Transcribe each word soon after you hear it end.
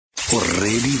o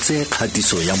reditse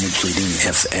kgatiso ya Motsweding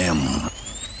FM.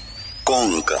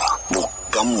 Konka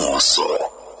bokamoso.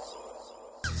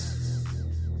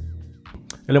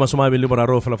 Ele masomabile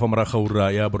boraro fela fa moraga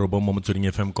ura ya borobong mo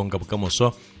Motsweding FM konka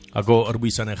bokamoso. Ako re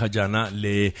buisana ga jana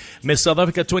le Miss South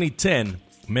Africa 2010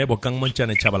 me Bokang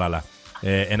Montjane-Tshabalala.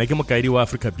 Ene ke Mokaedi wa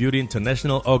Africa Beauty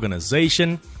International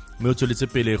Organization. Me o tsweletse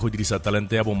pele go dirisa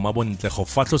talente ya Bomabontle go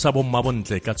fatlhosa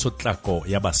Bomabontle ka tshotlako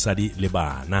ya Basadi le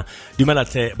Bana. Dumela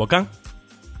tle Bokang?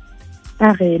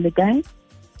 Le kae?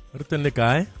 Re teng le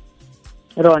kae?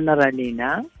 Rona ra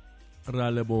lena.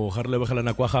 Ra lebo ga re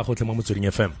lebogelana kwa ga go tle mo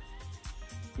Motsweding FM.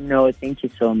 No, thank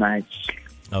you so much.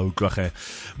 Utlwage.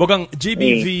 Bokang,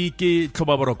 GBV ke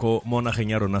tlhobaboroko mo nageng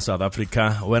ya rona South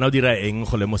Africa. Wena o dira eng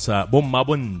go lemosa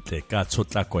Bomabontle ka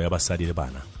tshotlako ya Basadi le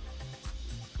Bana?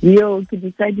 Yo, ke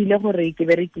decidile gore ke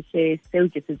berekise seo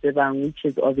ke se tsebang, which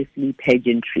is obviously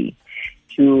pageantry,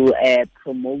 to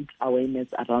promote awareness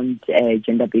around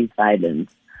gender-based violence.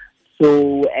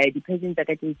 So the pageant that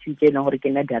I teach na gore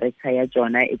ke na director ya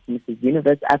jona, it's Mrs.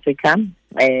 Universe Africa,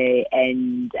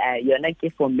 and yona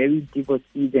ke for married,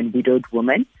 divorcees and widowed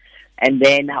women. And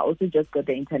then I also just got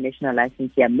the international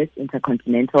license here, Miss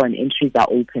Intercontinental, and entries are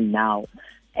open now.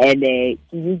 And to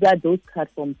use those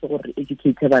platforms to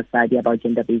educate everybody about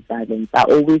gender-based violence. I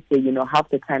always say, half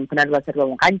the time,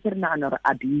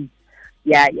 abuse,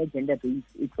 gender-based,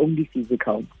 it's only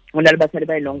physical. When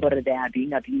they are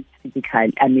being abused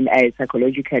physically,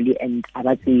 psychologically, and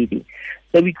abatsiri.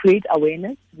 So we create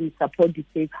awareness, we support the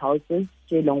safe houses,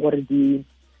 they are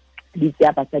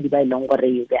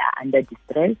under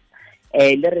distress.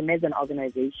 Le as an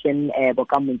organization,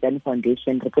 Bokang Montjane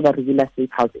Foundation, re regular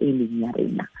safe house in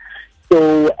arena.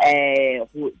 So,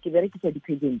 ke berekisa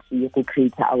di-pageantry go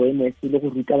create awareness le go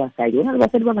ruta basadi. Ona le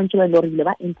basadi ba bantsi ba le gore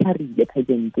ba entarile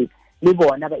pageantry le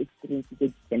bona ba experience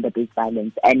gender-based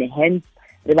violence, and hence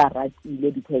re ba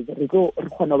ratile because re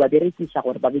kgona ba berekisa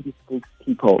gore ba be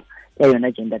di-spokespeople ya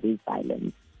yona gender-based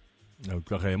violence.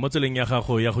 Okay, mo tseleng ya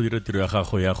gago ya go dira tiro ya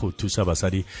gago ya go thusa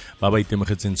basadi ba ba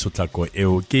itemogetseng tshotlako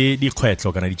eo ke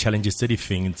dikgwetlho kana di-challenges tse di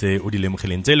feng tse o di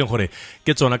lemogeleng tse e leng gore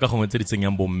ke tsona ka gongwe tse di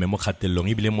tsenyang bomme mo kgatelelong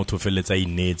ebile motho feletsa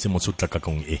ineetse mo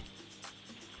tshotlakakong e?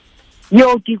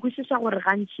 Yo, ke kwisisa gore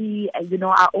gantsi, I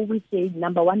always say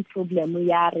number one problem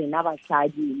ya rena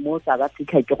basadi mo South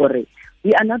Africa ke gore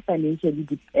we are not financially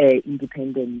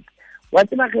independent. Wa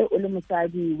tseba ge o le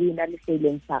mosadi o ina le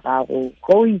feelings sa gago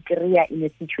go ikreya in a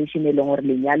situation e leng gore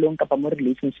lenyalong kapa mo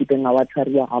relationshipeng a wa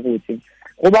tshwariwa gabotse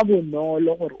go ba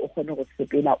bonolo gore o kgone go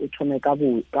sepela o thome ka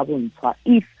bontshwa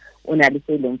if o na le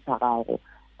feelings sa gago.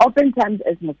 Oftentimes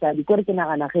as mosadi gore ke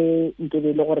nagana ge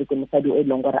nkebe le gore ke mosadi o e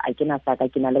leng gore a ke na saka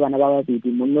ke na le bana ba babedi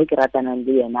monno ke ratanang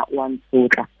le yena o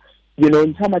ntshotla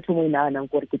ntsha mathomo ina nang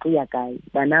gore ke tlo ya kae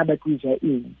bana ba tija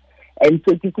eng. And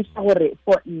so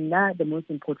for now, the most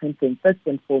important thing, first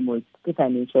and foremost, is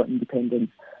financial independence.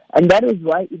 And that is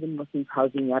why even more safe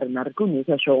housing,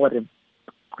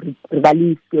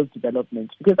 value skills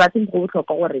development. Because I think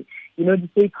the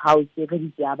safe house, not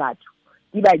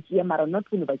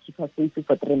only keep her safe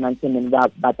for 3 months and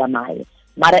then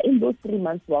Mara in those 3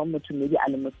 months, maybe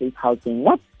animal safe housing,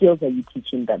 what skills are you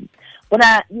teaching them? But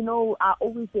I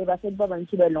always say, I said, Baba,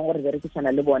 longer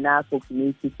verification, for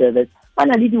community service.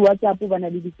 When I did WhatsApp, when I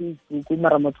did Facebook,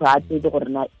 Maramoto,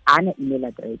 Anna email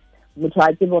address.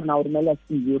 Mutuate or now remela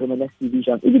CV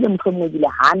job. Even the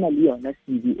Mkomodila Hana Leon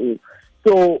CVA.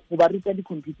 So, Ubarita the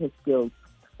computer skills.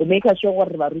 We make sure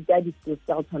what Ubarita the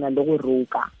skills on a logo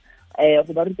roka. The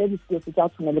skills the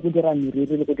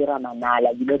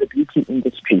beauty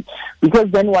industry.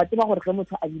 Because then whatever more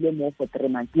for 3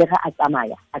 months,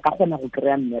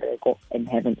 miracle and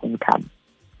have an income.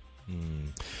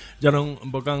 Janong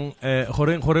Bokang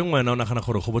goreng wena o nagana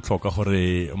gore go botlhokwa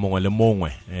gore mongwe le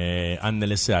mongwe a nne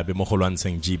le seabe mo go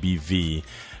lwantsheng GBV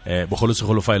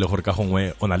bogolosegolo fa ile gore ka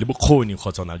gongwe o na le bokgoni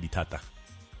kgotsa o na le dithata?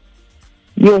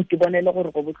 Yo, ke bonele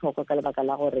gore go botlhokwa ka lebaka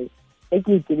la gore ke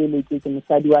itebeletse ke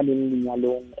mosadi wa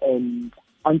lenyalong, and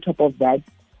on top of that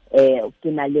I've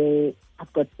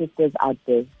got sisters out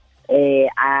there,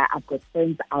 I've got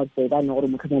friends out there that know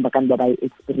gore ba kan ba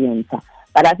experience.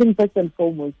 But I think first and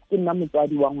foremost ke nna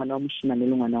motswadi wa ngwana wa moshimane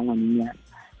le ngwana wa ngwananyana.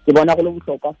 Ke bona go le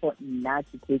botlhokwa for nna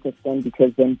to take a stand,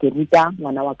 because then ke ruta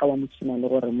ngwana wa ka wa moshimane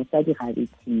gore mosadi ga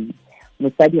ditsi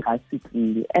mosadi ga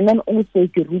sitile, and then also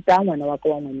ke ruta ngwana wa ka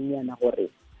wa ngwananyana gore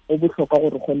o botlhokwa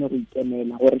gore kgone go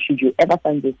ikemela gore should you ever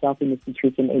find yourself in a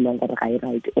situation e leng gore ga e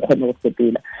right o kgone go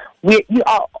sepela.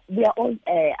 we are all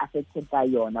affected by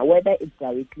yona, whether it's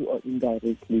directly or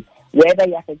indirectly. Whether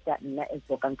you affect nna as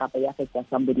Bokang kapa you affect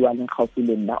somebody wa leng gaufi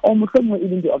le nna, or mohlomong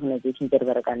even the organizations that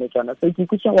re berekang le tsona. So ke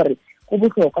ikutlwa gore go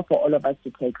botlhokwa for all of us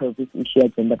to tackle this issue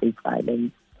of gender-based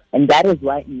violence. And that is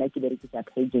why nna ke berekisa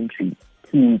pageantry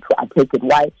to attack it.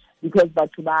 Why? Because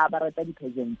batho ba rata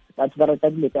di-pageants, batho ba rata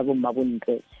dilo tsa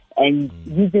Bomabontle, and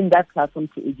using that platform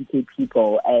to educate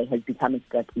people has become a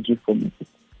strategy for me.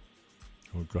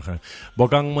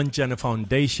 Bokang Montjane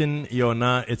Foundation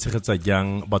yona e tshegetsa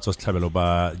jang batswasetlhabelo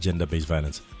ba gender-based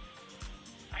violence?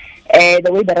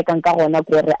 The way that I can go on, I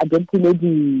get to know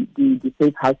the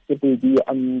safe house baby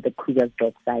on the Kruger's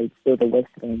website, so the West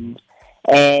End.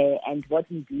 And what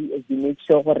we do is we make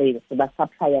sure that the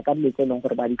supply a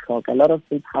lot of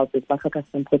safe houses, basoka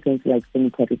simple things like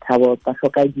sanitary towels,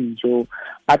 basoka dijo,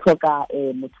 basoka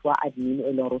motho admin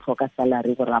e le go tlhoka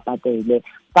salary go rapatele,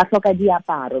 basoka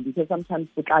diaparo, because sometimes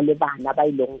go tla le bana ba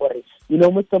ileng gore, you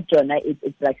know, most of Jona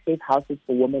it's like safe houses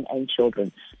for women and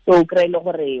children. So kry le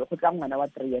gore go tla ngwana wa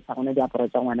 3 years, ga gona diaparo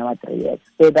tsa ngwana wa 3 years.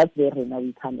 So that's where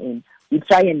we come in. We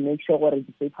try and make sure that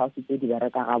the safe houses are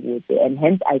developed, and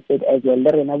hence I said as well,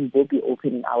 we will be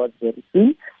opening ours very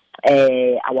soon,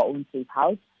 our own safe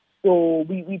house. So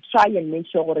we try and make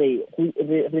sure we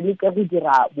really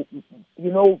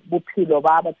you know, bophelo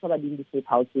ba batho ba ding the safe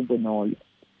house bonolo.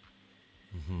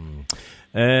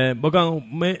 Bokang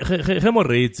ge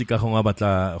moreetsi ka gongwe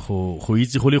batla go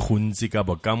itse go le gontsi ka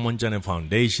Bokang Montjane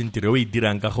Foundation tiro e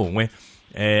dirang ka gongwe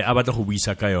a batla go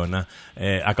buisa ka yona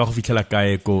a ka go fitlhela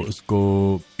kae ko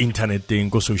interneteng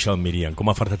ko social media ko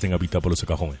mafaratlhatlheng a boitapoloso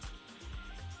ka gongwe?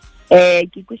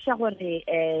 Ke kusha gore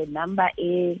number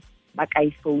e ba ka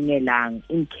ifounelang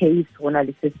in case gona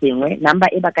le se sengwe, number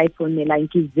e ba ka ifounelang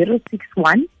ke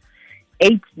 061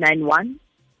 891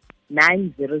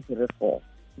 9004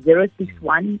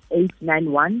 061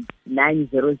 891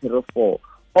 9004,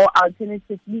 or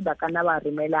alternatively ba kana ba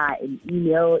romela an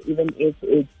email, even if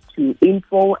it's to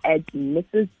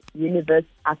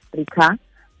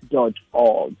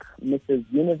info@mrsuniverseafrica.org,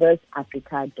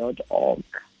 mrsuniverseafrica.org.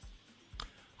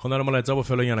 Go na le molaetsa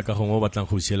bofelo nyana ka gongwe o batlang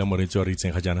go siela moreetsi wa re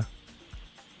itseng ga jana?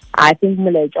 I think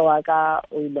molaetsa wa ka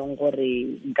o ileng gore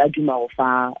nka duma go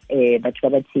fa batho ba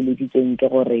ba tsheleditseng ke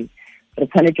gore re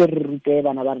tshwanetse re rute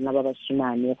bana ba rena ba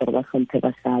bashimane gore ba hlomphe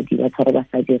basadi, ba tshware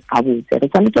basadi ka botse. Re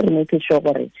tshwanetse re make sure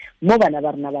gore mo bana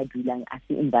ba rena ba dulang a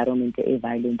se environment e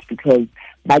violent, because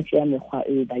ba tšea mekgwa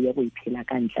e ba ye go iphela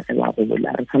ka ntle ge ba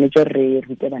gola. Re tshwanetse re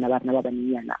rute bana ba rena ba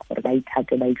banyenyana gore ba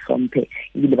ithate, ba ihlomphe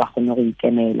ebile ba kgone go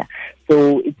ikemela.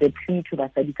 So it's a plea to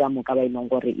basadi ka moka ba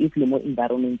ileng gore if le mo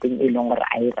environmenteng e leng gore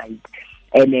a e right,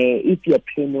 and if you're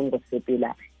planning go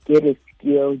sepela, get a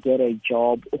skill, get a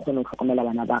job, o kgone go tlhokomela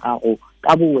bana ba gago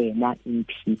ka bo wena in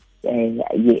peace.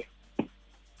 Yes.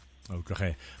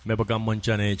 Okay. Bokang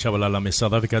Montjane-Tshabalala, Miss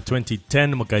South Africa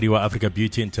 2010, Mokaedi wa Africa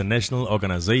Beauty International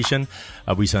Organization,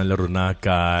 a buisana le rona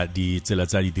ka ditsela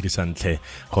tsa di dirisantle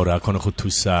gore a kgone go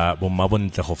thusa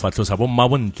Bomabontle go fatlhosa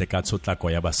Bomabontle ka tshotlako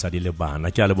ya Basadi le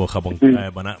Bana. Ke a leboga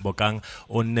Bokang,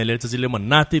 o nne le letsatsi le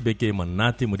monate, beke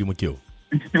monate, modimo ke o.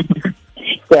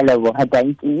 Ke a leboga,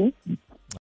 thank you.